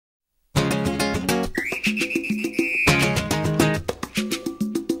The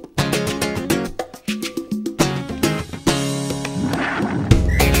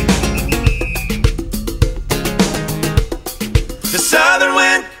southern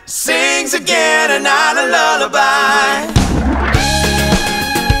wind sings again a night a lullaby.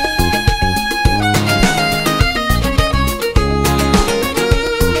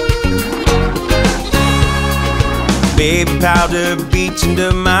 Baby powder beach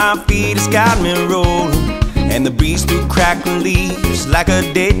under my feet has got me rolling, and the breeze through crackling leaves like a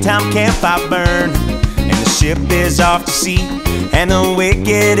daytime campfire burn. And the ship is off to sea, and the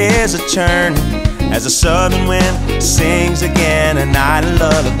wicked is a-churn, as the southern wind sings again a night a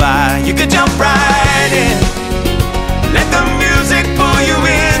lullaby. You could jump right in, let the music pull you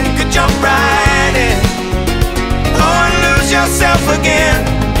in. You could jump right in, or lose yourself again,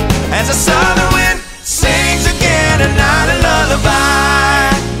 as the southern wind sings again a night a lullaby.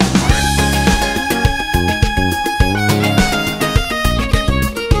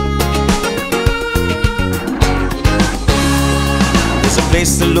 There's a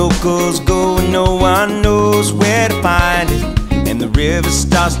place the locals go and no one knows where to find it, and the river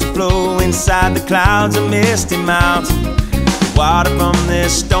starts to flow inside the clouds of misty mountain. The water from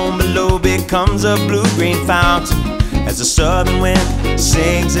this stone below becomes a blue-green fountain, as the southern wind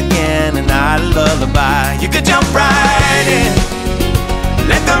sings again a night a lullaby. You could jump right in,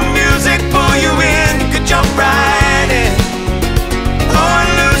 let the music pull you in. You could jump right in, or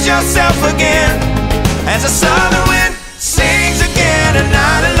lose yourself again, as the southern wind sings again a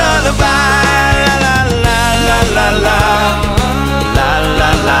night a lullaby. La la la la la la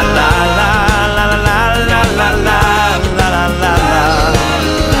la la la la la la la la la la.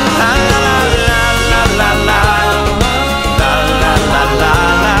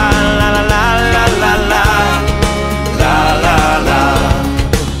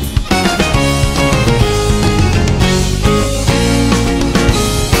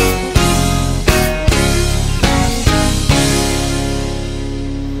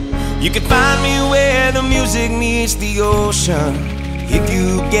 You can find me where the music meets the ocean. If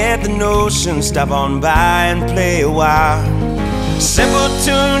you get the notion, stop on by and play a while. Simple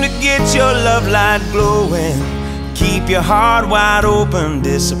tune to get your love light glowing. Keep your heart wide open,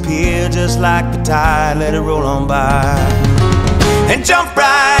 disappear just like the tide, let it roll on by. And jump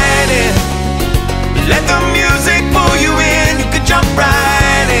right in, let the music pull you in. You could jump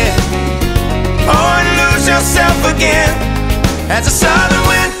right in, or lose yourself again, as the southern